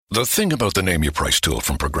The thing about the Name Your Price tool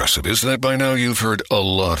from Progressive is that by now you've heard a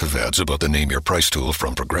lot of ads about the Name Your Price tool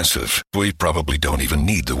from Progressive. We probably don't even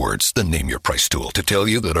need the words, the Name Your Price tool, to tell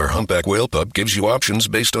you that our Humpback Whale Pup gives you options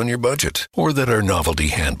based on your budget, or that our novelty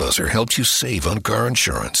hand buzzer helps you save on car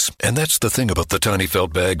insurance. And that's the thing about the tiny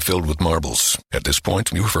felt bag filled with marbles. At this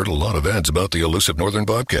point, you've heard a lot of ads about the elusive northern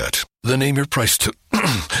bobcat. The Name Your Price tool,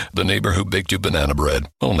 the neighbor who baked you banana bread,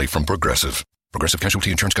 only from Progressive. Progressive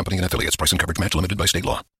Casualty Insurance Company and Affiliates. Price and coverage match limited by state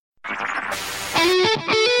law.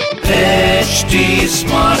 HT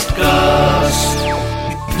Smartcast.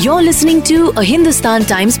 You're listening to a Hindustan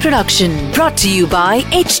Times production brought to you by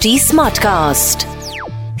HT Smartcast.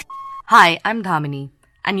 Hi, I'm Dhamini,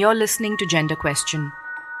 and you're listening to Gender Question.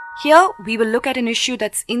 Here, we will look at an issue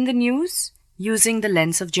that's in the news using the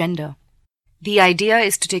lens of gender. The idea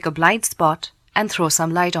is to take a blind spot and throw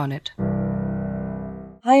some light on it.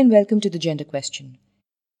 Hi, and welcome to the Gender Question.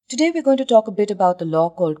 Today we're going to talk a bit about the law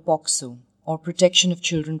called POCSO, or Protection of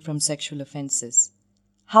Children from Sexual Offences,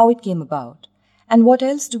 how it came about, and what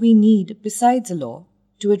else do we need besides a law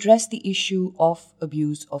to address the issue of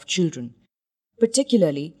abuse of children,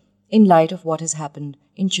 particularly in light of what has happened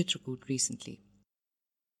in Chitrakoot recently.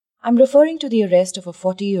 I'm referring to the arrest of a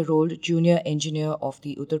 40-year-old junior engineer of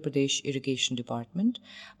the Uttar Pradesh Irrigation Department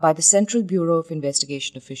by the Central Bureau of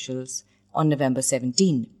Investigation officials on November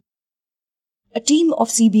 17. A team of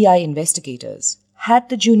CBI investigators had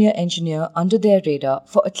the junior engineer under their radar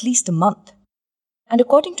for at least a month. And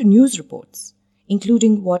according to news reports,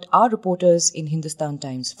 including what our reporters in Hindustan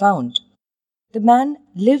Times found, the man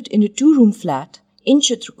lived in a 2-room flat in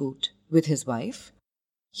Chitrakoot with his wife.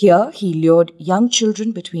 Here, he lured young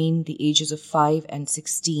children between the ages of 5 and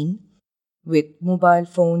 16 with mobile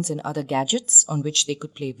phones and other gadgets on which they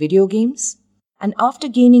could play video games. And after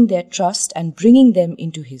gaining their trust and bringing them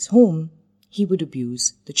into his home, he would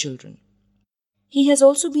abuse the children. He has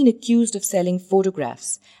also been accused of selling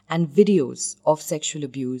photographs and videos of sexual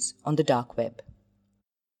abuse on the dark web.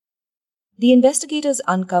 The investigators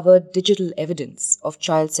uncovered digital evidence of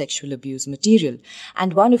child sexual abuse material,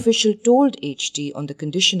 and one official told HT on the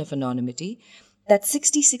condition of anonymity that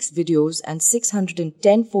 66 videos and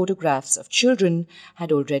 610 photographs of children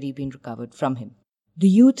had already been recovered from him. The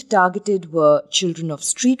youth targeted were children of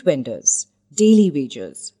street vendors, daily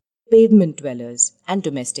wagers, pavement dwellers, and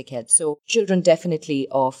domestic heads. So children definitely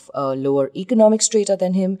of a lower economic strata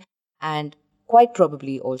than him, and quite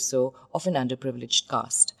probably also of an underprivileged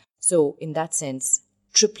caste. So in that sense,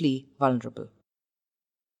 triply vulnerable.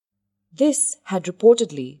 This had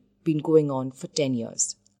reportedly been going on for 10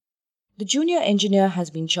 years. The junior engineer has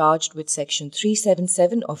been charged with Section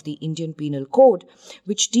 377 of the Indian Penal Code,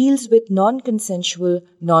 which deals with non-consensual,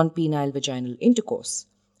 non-penile vaginal intercourse,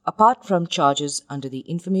 apart from charges under the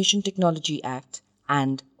Information Technology Act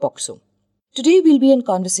and POCSO. Today we'll be in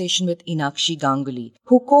conversation with Inakshi Ganguly,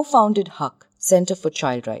 who co-founded HUC, Center for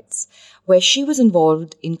Child Rights, where she was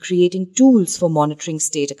involved in creating tools for monitoring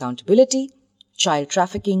state accountability, child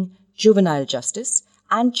trafficking, juvenile justice,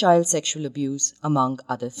 and child sexual abuse, among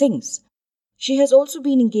other things. She has also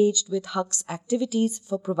been engaged with HUC's activities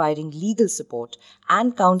for providing legal support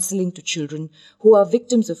and counseling to children who are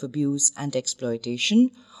victims of abuse and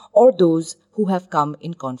exploitation, or those who have come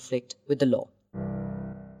in conflict with the law.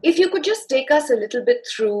 If you could just take us a little bit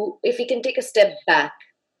through, if we can take a step back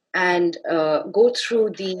and go through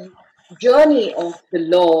the journey of the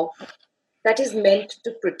law that is meant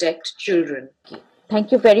to protect children.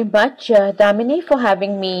 Thank you very much, Damini, for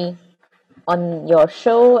having me on your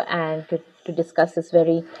show and to discuss this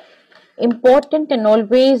very important and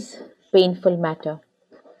always painful matter.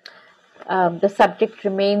 The subject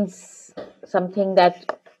remains something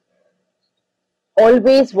that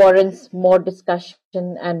always warrants more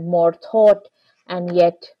discussion and more thought, and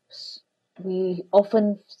yet we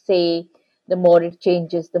often say the more it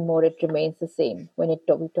changes, the more it remains the same when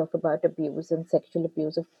we talk about abuse and sexual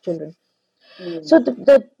abuse of children. So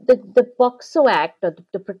the POCSO Act, or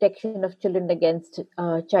the Protection of Children Against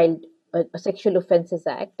Child Sexual Offences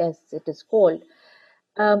Act, as it is called,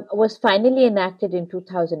 was finally enacted in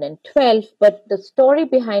 2012, but the story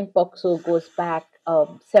behind POCSO goes back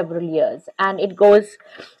several years, and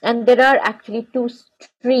there are actually two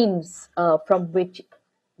streams from which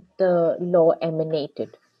the law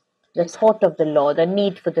emanated. The thought of the law, the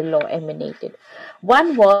need for the law emanated.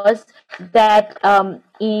 One was that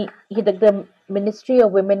the Ministry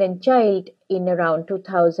of Women and Child in around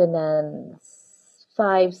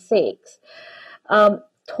 2005-06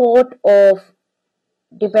 thought of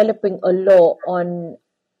developing a law on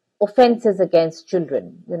offences against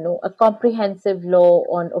children, a comprehensive law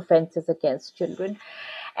on offences against children.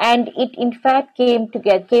 And it in fact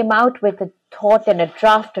came out with a thought and a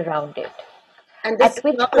draft around it. And this At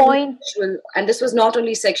which point, this was not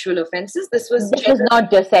only sexual offences. This was not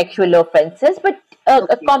just sexual offences, but a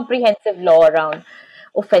Okay. comprehensive law around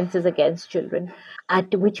offences against children.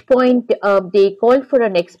 At which point they called for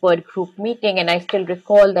an expert group meeting, and I still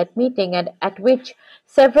recall that meeting, and at which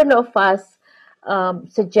several of us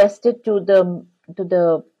suggested to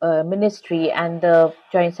the ministry and the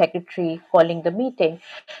joint secretary calling the meeting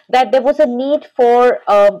that there was a need for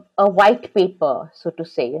a white paper, so to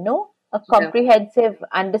say, a comprehensive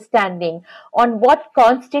understanding on what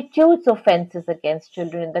constitutes offences against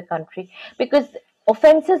children in the country, because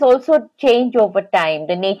offences also change over time,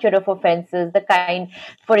 the nature of offences, the kind,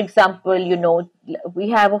 for example, we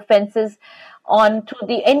have offences on through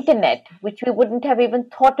the internet, which we wouldn't have even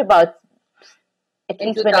thought about, at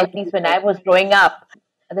least when I was growing up.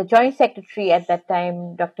 The joint secretary at that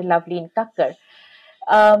time, Dr. Loveleen Kakkar,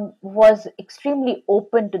 was extremely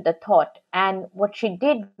open to the thought. And what she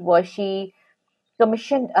did was she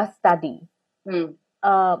commissioned a study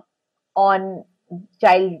on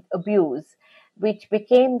child abuse, which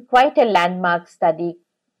became quite a landmark study,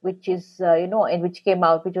 which is, and which came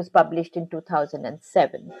out, which was published in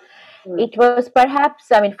 2007. It was perhaps,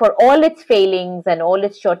 for all its failings and all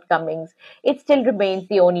its shortcomings, it still remains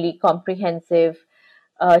the only comprehensive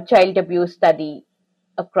child abuse study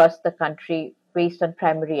across the country based on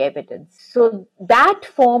primary evidence. So that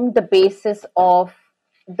formed the basis of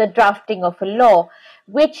the drafting of a law,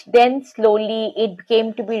 which then slowly it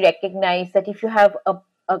came to be recognized that if you have a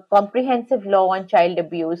comprehensive law on child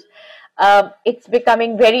abuse, it's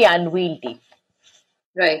becoming very unwieldy.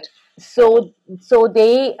 Right. So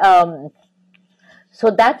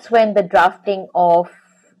that's when the drafting of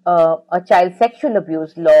a child sexual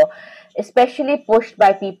abuse law, especially pushed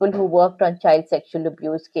by people who worked on child sexual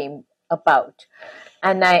abuse, came about.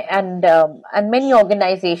 And many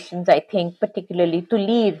organizations, I think, particularly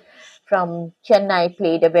Tuleer from Chennai,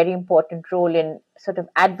 played a very important role in sort of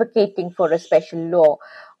advocating for a special law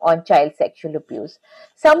on child sexual abuse.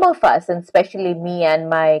 Some of us, and especially me and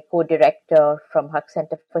my co-director from Haq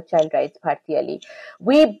Center for Child Rights, Bharti Ali,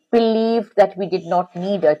 we believed that we did not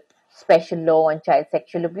need a special law on child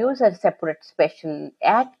sexual abuse, a separate special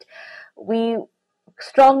act. We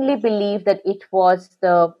strongly believe that it was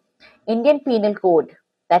the Indian Penal Code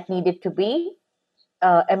that needed to be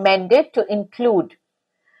amended to include,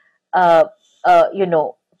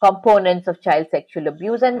 components of child sexual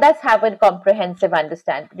abuse, and thus have a comprehensive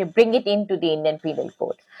understanding, to bring it into the Indian Penal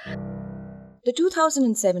Code. The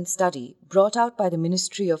 2007 study brought out by the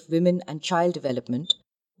Ministry of Women and Child Development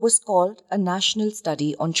was called a National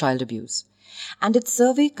Study on Child Abuse, and its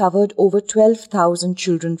survey covered over 12,000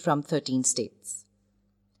 children from 13 states.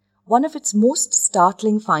 One of its most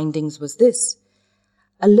startling findings was this: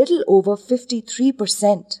 a little over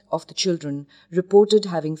 53% of the children reported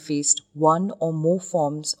having faced one or more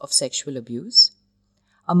forms of sexual abuse.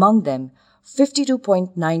 Among them,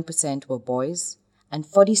 52.9% were boys and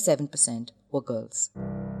 47% were girls.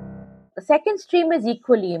 The second stream is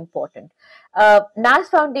equally important. NAS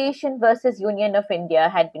Foundation versus Union of India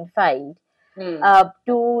had been filed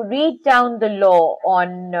to read down the law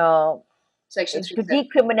on to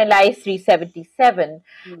decriminalize 377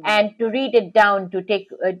 and to read it down to take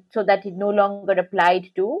so that it no longer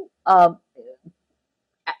applied to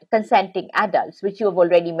consenting adults, which you have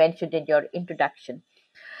already mentioned in your introduction.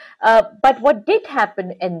 But what did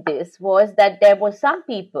happen in this was that there were some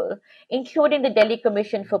people, including the Delhi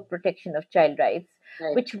Commission for Protection of Child Rights,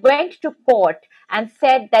 which went to court and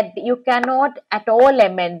said that you cannot at all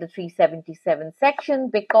amend the 377 section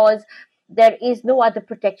because there is no other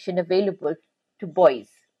protection available to boys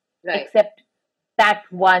except that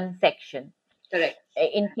one section. Correct.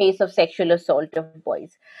 In case of sexual assault of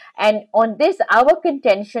boys. And on this, our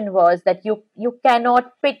contention was that you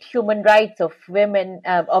cannot pit human rights of women,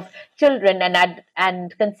 of children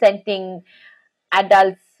and consenting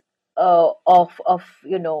adults who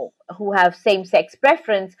have same-sex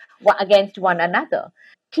preference against one another.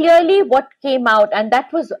 Clearly what came out, and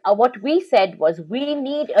that was what we said, was we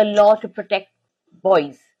need a law to protect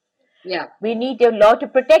boys. Yeah. We need a law to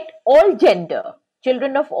protect all gender,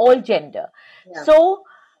 children of all gender. Yeah. So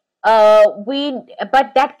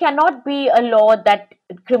but that cannot be a law that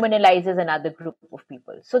criminalizes another group of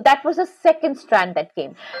people. So that was a second strand that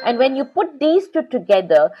came. And when you put these two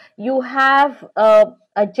together, you have a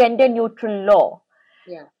gender neutral law,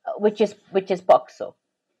 which is POCSO.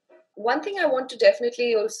 One thing I want to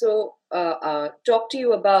definitely also talk to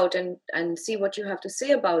you about and see what you have to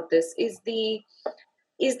say about this is the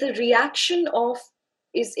reaction of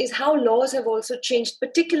is how laws have also changed,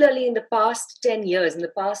 particularly in the past 10 years, in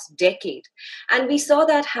the past decade. And we saw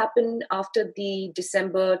that happen after the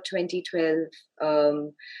December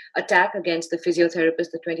 2012 attack against the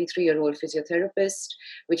physiotherapist, the 23-year-old physiotherapist,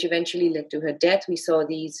 which eventually led to her death. We saw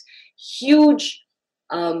these huge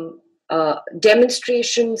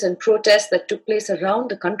demonstrations and protests that took place around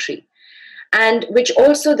the country, and which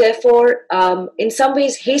also, therefore, in some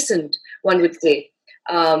ways hastened, one would say,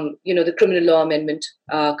 the criminal law amendment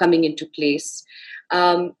coming into place.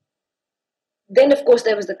 Then, of course,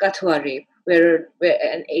 there was the Kathua rape, where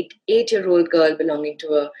an eight-year-old girl belonging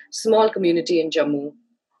to a small community in Jammu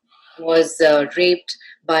was raped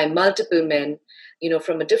by multiple men,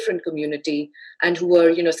 from a different community, and who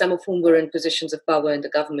were, some of whom were in positions of power in the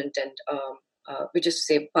government and, which is to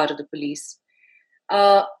say, part of the police.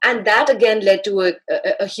 And that again led to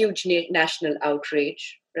a huge national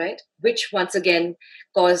outrage, right? Which once again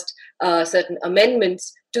caused certain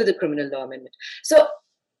amendments to the criminal law amendment. So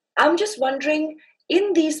I'm just wondering,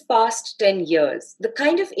 in these past 10 years, the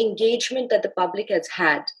kind of engagement that the public has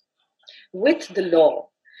had with the law,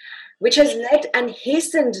 which has led and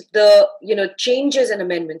hastened the changes and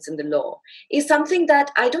amendments in the law, is something that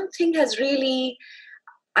I don't think has really,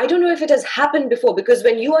 I don't know if it has happened before, because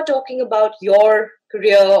when you are talking about your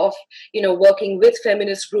career of, working with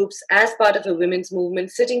feminist groups as part of a women's movement,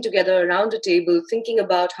 sitting together around a table, thinking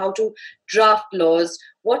about how to draft laws,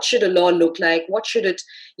 what should a law look like, what should it,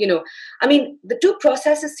 the two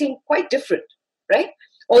processes seem quite different, right?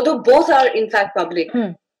 Although both are in fact public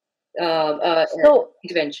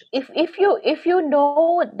intervention. If you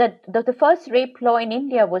know that the first rape law in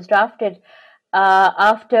India was drafted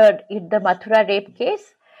after the Mathura rape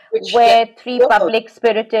case, where three public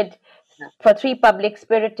spirited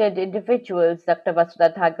individuals, Dr. Vasudha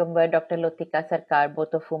Dhagambar, Dr. Lotika Sarkar,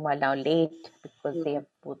 both of whom are now late because they have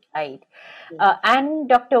both died, and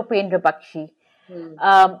Dr. Upendra Bakshi,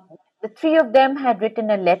 the three of them had written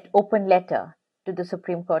an open letter to the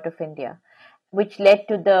Supreme Court of India, which led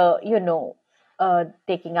to the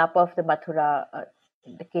taking up of the Mathura,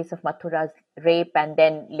 the case of Mathura's rape, and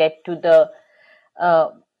then led to the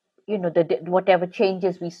whatever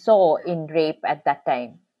changes we saw in rape at that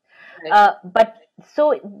time. But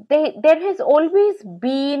so there has always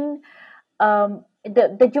been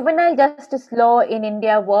the juvenile justice law in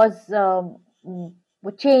India was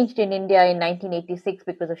changed in India in 1986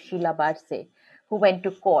 because of Sheila Barse, who went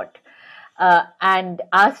to court and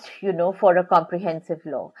asked, for a comprehensive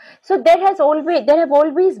law. So there have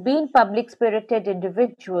always been public spirited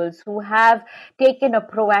individuals who have taken a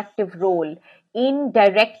proactive role in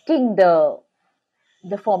directing the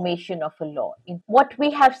formation of a law. What we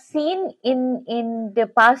have seen in the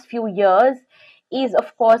past few years is,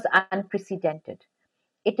 of course, unprecedented.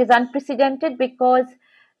 It is unprecedented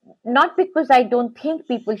not because I don't think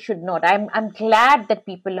people should not. I'm glad that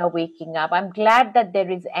people are waking up. I'm glad that there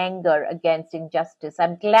is anger against injustice.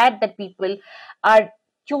 I'm glad that people are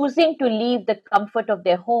choosing to leave the comfort of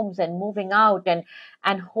their homes and moving out and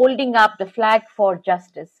holding up the flag for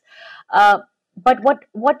justice. But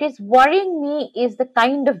what is worrying me is the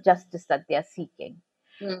kind of justice that they are seeking.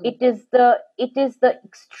 It is the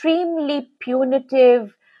extremely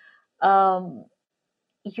punitive, kind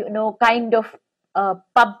of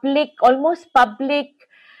almost public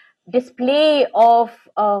display of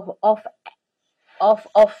the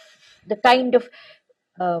kind of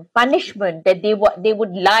punishment that they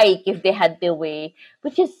would like if they had their way,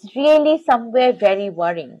 which is really somewhere very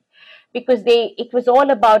worrying, because it was all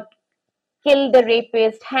about kill the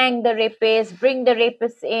rapist, hang the rapist, bring the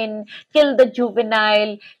rapist in, kill the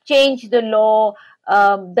juvenile, change the law,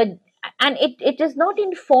 and it is not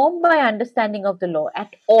informed by understanding of the law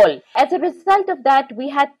at all. As a result of that, we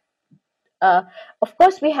had, of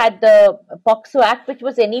course, we had the POCSO Act, which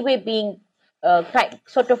was anyway being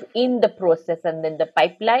sort of in the process and in the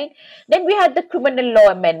pipeline. Then we had the criminal law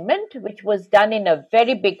amendment, which was done in a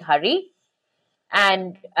very big hurry,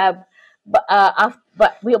 and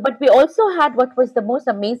but we also had what was the most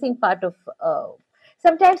amazing part of.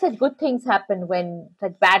 Sometimes such good things happen when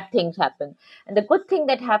such bad things happen. And the good thing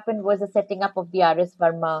that happened was the setting up of the R.S.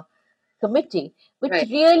 Verma committee, which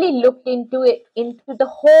really looked into the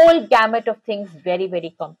whole gamut of things very, very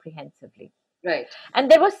comprehensively. Right. And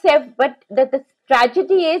there was but the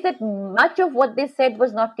tragedy is that much of what they said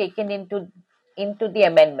was not taken into the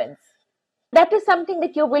amendments. That is something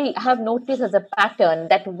that you will have noticed as a pattern,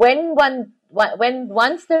 that when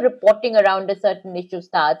once the reporting around a certain issue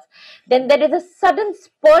starts, then there is a sudden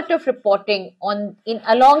spurt of reporting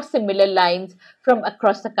along similar lines from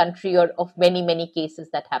across the country, or of many, many cases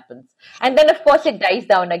that happens. And then, of course, it dies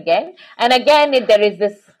down again. And again, there is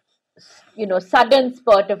this, sudden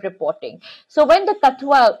spurt of reporting. So when the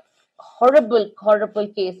Kathua horrible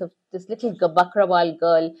case of this little Bakrawal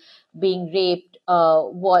girl being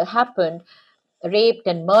happened, raped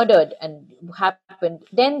and murdered and happened,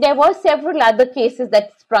 then there were several other cases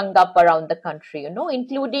that sprung up around the country,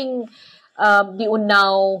 including the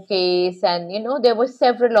Unnao case, and there were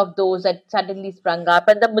several of those that suddenly sprung up,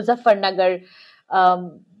 and the Muzaffarnagar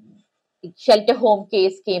shelter home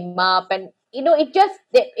case came up, and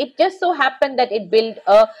it just so happened that it built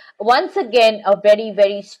once again a very,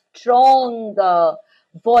 very strong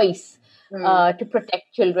voice to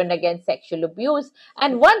protect children against sexual abuse.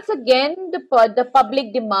 And once again, the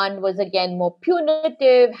public demand was again more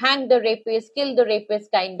punitive, hang the rapist, kill the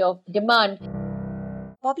rapist kind of demand.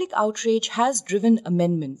 Public outrage has driven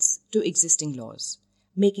amendments to existing laws,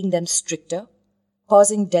 making them stricter,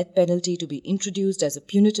 causing death penalty to be introduced as a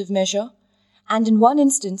punitive measure, and in one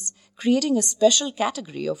instance, creating a special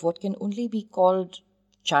category of what can only be called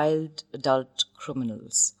child adult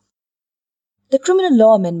criminals. The Criminal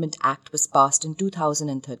Law Amendment Act was passed in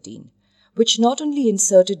 2013, which not only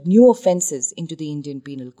inserted new offences into the Indian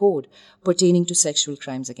Penal Code pertaining to sexual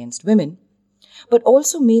crimes against women, but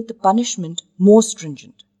also made the punishment more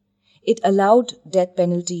stringent. It allowed death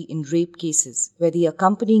penalty in rape cases where the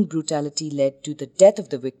accompanying brutality led to the death of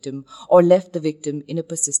the victim or left the victim in a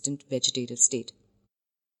persistent vegetative state.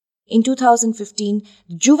 In 2015,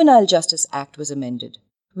 the Juvenile Justice Act was amended,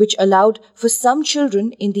 which allowed for some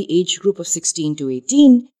children in the age group of 16 to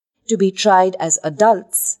 18 to be tried as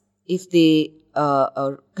adults if they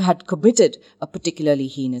had committed a particularly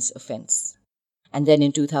heinous offence. And then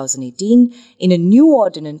in 2018, in a new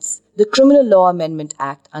ordinance, the Criminal Law Amendment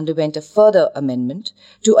Act underwent a further amendment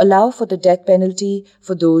to allow for the death penalty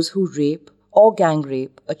for those who rape or gang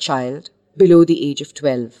rape a child below the age of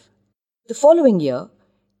 12. The following year,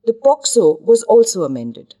 the POCSO was also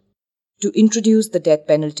amended to introduce the death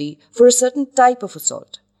penalty for a certain type of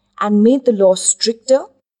assault and made the law stricter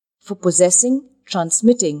for possessing,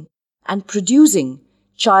 transmitting, and producing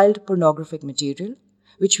child pornographic material,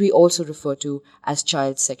 which we also refer to as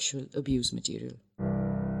child sexual abuse material.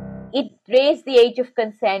 It raised the age of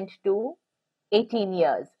consent to 18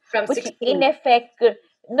 years. From which 16. in effect,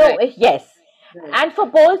 Right. yes. Right. And for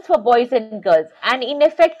boys and girls. And in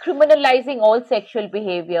effect, criminalizing all sexual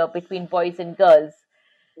behavior between boys and girls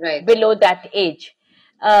Right. below that age.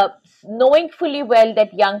 Knowing fully well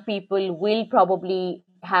that young people will probably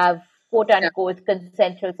have quote-unquote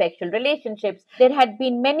consensual sexual relationships. There had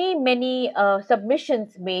been many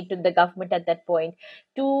submissions made to the government at that point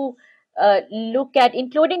to look at,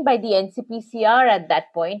 including by the NCPCR at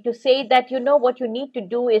that point, to say that, what you need to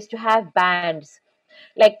do is to have bands,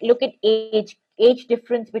 like look at age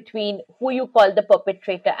difference between who you call the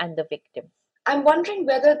perpetrator and the victim. I'm wondering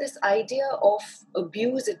whether this idea of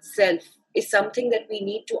abuse itself is something that we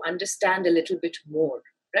need to understand a little bit more.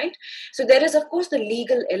 Right? So there is, of course, the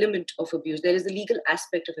legal element of abuse. There is the legal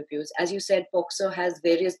aspect of abuse. As you said, POCSO has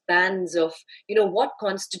various bands of, what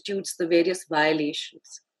constitutes the various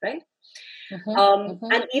violations, right?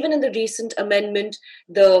 And even in the recent amendment,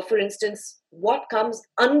 for instance, what comes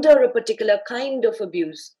under a particular kind of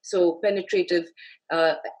abuse, so penetrative,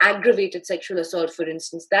 aggravated sexual assault, for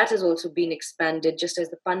instance, that has also been expanded, just as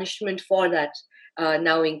the punishment for that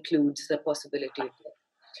now includes the possibility of death.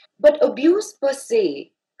 But abuse per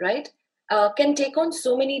se, right, can take on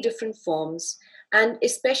so many different forms, and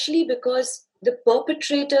especially because the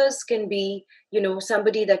perpetrators can be,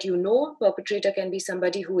 somebody that perpetrator can be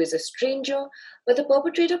somebody who is a stranger, but the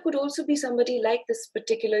perpetrator could also be somebody like this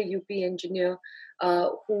particular UP engineer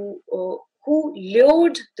who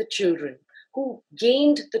lured the children, who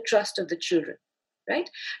gained the trust of the children, right?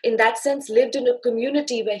 In that sense, lived in a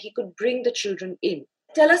community where he could bring the children in.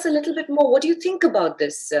 Tell us a little bit more. What do you think about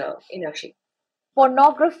this, Inakshi?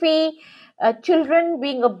 Pornography, children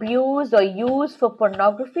being abused or used for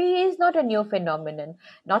pornography is not a new phenomenon.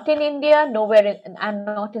 Not in India, nowhere, and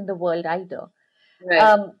not in the world either.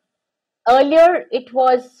 Right. Earlier, it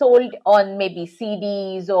was sold on maybe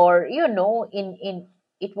CDs or,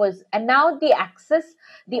 it was, and now the access,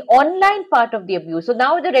 the online part of the abuse. So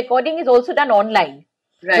now the recording is also done online,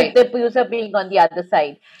 Right. with the abuser being on the other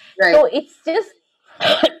side. Right. So it's just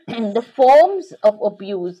the forms of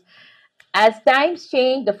abuse. As times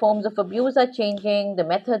change, the forms of abuse are changing, the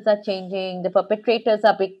methods are changing, the perpetrators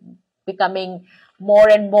are becoming more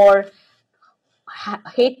and more,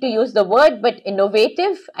 hate to use the word, but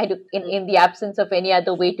innovative, in the absence of any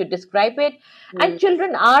other way to describe it. And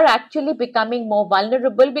children are actually becoming more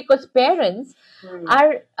vulnerable because parents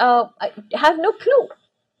have no clue.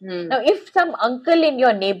 Now, if some uncle in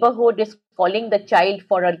your neighborhood is calling the child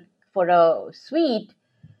for a sweet,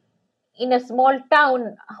 in a small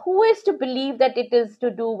town, who is to believe that it is to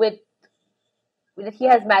do with that he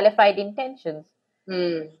has malified intentions?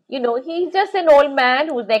 He's just an old man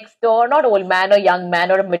who's next door, not old man or young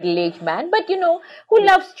man or a middle-aged man, but who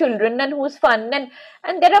loves children and who's fun.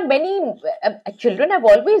 And there are many children have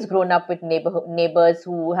always grown up with neighbors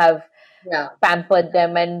who have pampered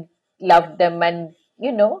them and loved them, and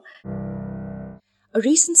A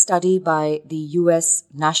recent study by the US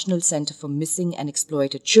National Center for Missing and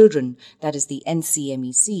Exploited Children, that is the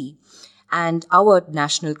NCMEC, and our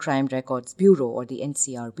National Crime Records Bureau, or the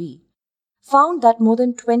NCRB, found that more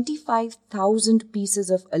than 25,000 pieces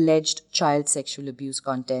of alleged child sexual abuse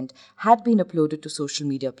content had been uploaded to social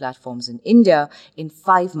media platforms in India in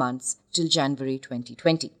 5 months till January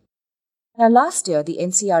 2020. Now, last year, the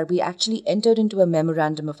NCRB actually entered into a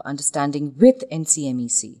memorandum of understanding with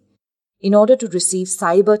NCMEC in order to receive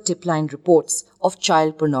cyber tipline reports of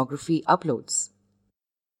child pornography uploads.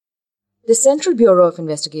 The Central Bureau of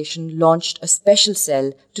Investigation launched a special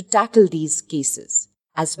cell to tackle these cases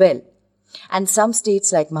as well, and some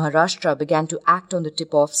states like Maharashtra began to act on the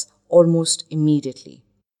tip-offs almost immediately.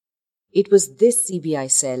 It was this CBI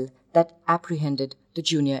cell that apprehended the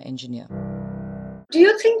junior engineer. Do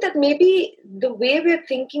you think that maybe the way we're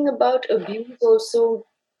thinking about abuse also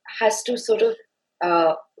has to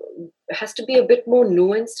has to be a bit more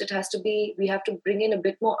nuanced? We have to bring in a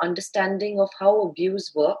bit more understanding of how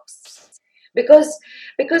abuse works. Because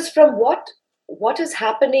from what is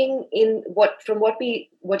happening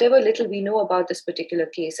whatever little we know about this particular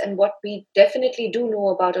case, and what we definitely do know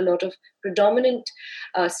about a lot of predominant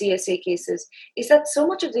CSA cases, is that so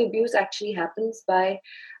much of the abuse actually happens by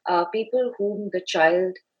people whom the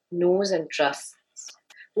child knows and trusts,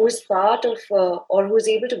 who is part of or who is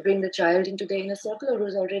able to bring the child into the inner circle, or who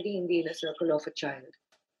is already in the inner circle of a child.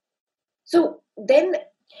 So then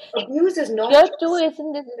abuse is not here too,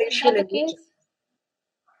 isn't this the case?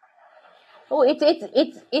 Oh, it's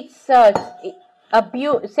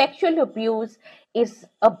abuse. Sexual abuse is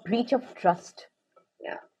a breach of trust.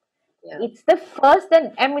 Yeah. It's the first,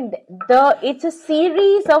 and it's a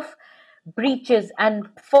series of breaches, and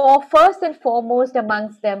first and foremost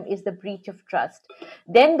amongst them is the breach of trust.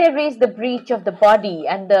 Then there is the breach of the body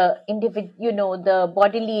and the the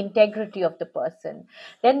bodily integrity of the person.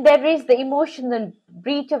 Then there is the emotional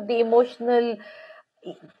breach of the emotional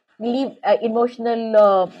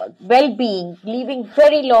well-being, leaving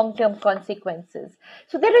very long-term consequences.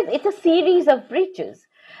 So it's a series of breaches.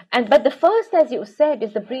 But the first, as you said,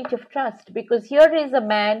 is the breach of trust, because here is a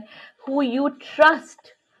man who you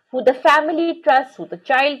trust, who the family trusts, who the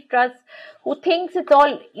child trusts, who thinks it's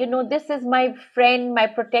all, this is my friend, my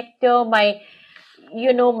protector, my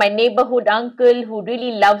neighborhood uncle who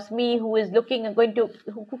really loves me, who is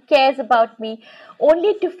who cares about me,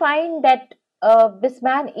 only to find that this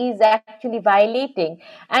man is actually violating.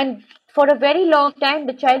 And for a very long time,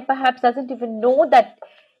 the child perhaps doesn't even know that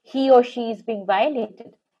he or she is being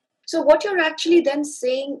violated. So what you're actually then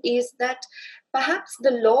saying is that perhaps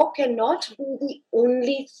the law cannot be the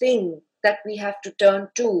only thing that we have to turn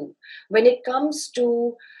to when it comes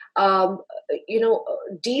to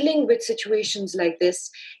dealing with situations like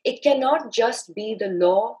this. It cannot just be the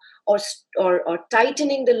law or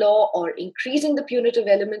tightening the law or increasing the punitive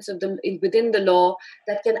elements within the law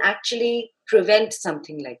that can actually prevent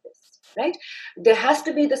something like this, right? There has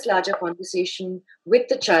to be this larger conversation with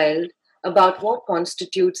the child about what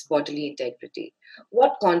constitutes bodily integrity,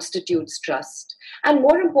 what constitutes trust, and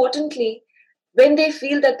more importantly, when they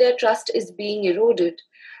feel that their trust is being eroded,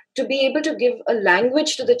 to be able to give a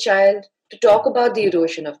language to the child to talk about the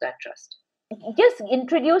erosion of that trust. Just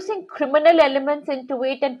introducing criminal elements into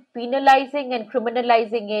it and penalizing and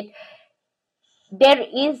criminalizing it,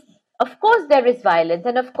 of course there is violence,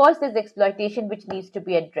 and of course there's exploitation which needs to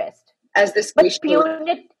be addressed. As this but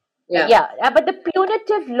but the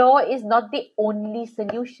punitive law is not the only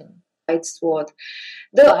solution. White swath.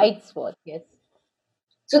 White swath, yes.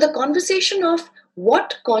 So the conversation of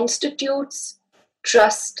what constitutes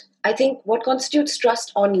trust, I think what constitutes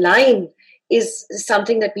trust online is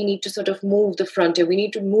something that we need to sort of move the frontier. We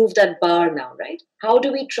need to move that bar now, right? How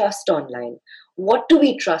do we trust online? What do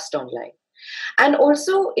we trust online? And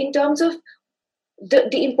also in terms of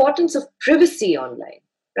the importance of privacy online,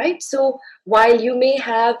 right? So while you may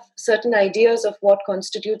have certain ideas of what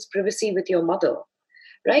constitutes privacy with your mother,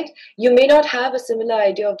 right? You may not have a similar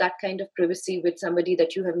idea of that kind of privacy with somebody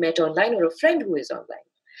that you have met online or a friend who is online,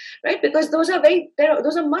 right? Because those are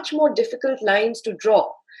much more difficult lines to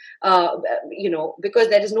draw, because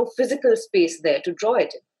there is no physical space there to draw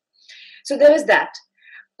it in. So there is that.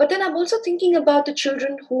 But then I'm also thinking about the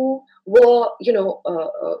children who were,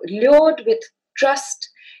 lured with trust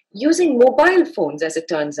using mobile phones, as it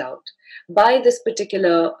turns out, by this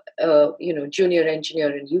particular junior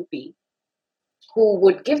engineer in UP, who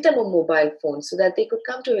would give them a mobile phone so that they could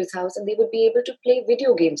come to his house and they would be able to play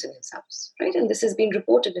video games in his house, right? And this has been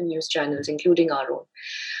reported in news channels, including our own.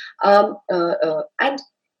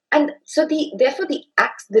 And so therefore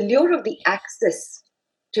the lure of the access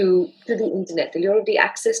to the internet, the lure of the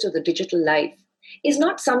access to the digital life, is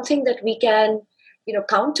not something that we can,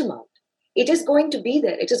 countermount. It is going to be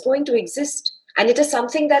there. It is going to exist, and it is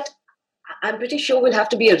something that I'm pretty sure will have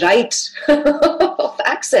to be a right of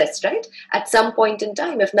access, right? At some point in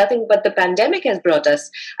time, if nothing but the pandemic has brought us,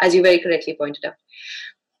 as you very correctly pointed out.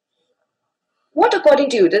 What,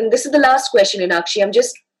 according to you, then this is the last question, Inakshi, I'm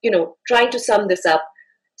just, trying to sum this up.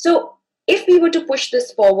 So if we were to push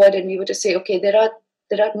this forward and we were to say, okay, there are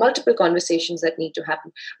multiple conversations that need to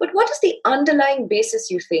happen, but what is the underlying basis,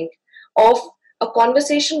 you think, of a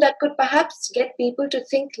conversation that could perhaps get people to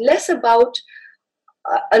think less about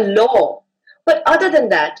a law, but other than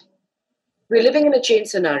that, we're living in a change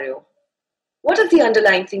scenario. What is the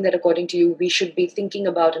underlying thing that, according to you, we should be thinking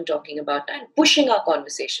about and talking about and pushing our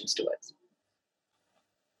conversations towards?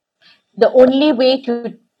 The only way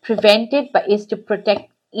to prevent it is to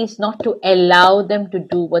protect, is not to allow them to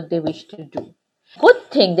do what they wish to do.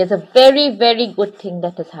 Good thing, there's a very, very good thing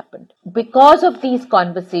that has happened. Because of these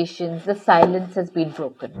conversations, the silence has been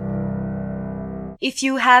broken. If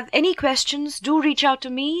you have any questions, do reach out to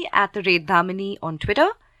me at @Dhamini on Twitter.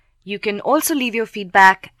 You can also leave your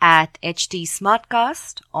feedback at HT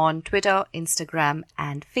Smartcast on Twitter, Instagram,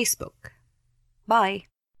 and Facebook. Bye.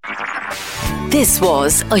 This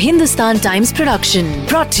was a Hindustan Times production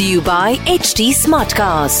brought to you by HT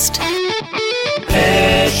Smartcast.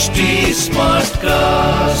 HT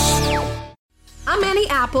Smartcast. I'm Annie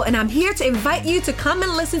Apple, and I'm here to invite you to come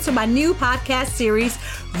and listen to my new podcast series,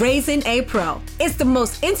 Raising a Pro. It's the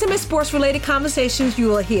most intimate sports-related conversations you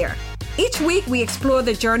will hear. Each week, we explore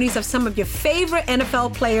the journeys of some of your favorite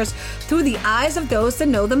NFL players through the eyes of those that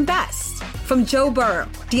know them best. From Joe Burrow,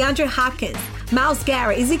 DeAndre Hopkins, Myles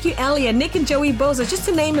Garrett, Ezekiel Elliott, Nick and Joey Bosa, just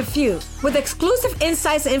to name a few. With exclusive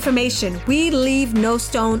insights and information, we leave no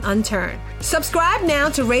stone unturned. Subscribe now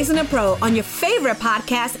to Raising a Pro on your favorite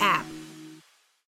podcast app.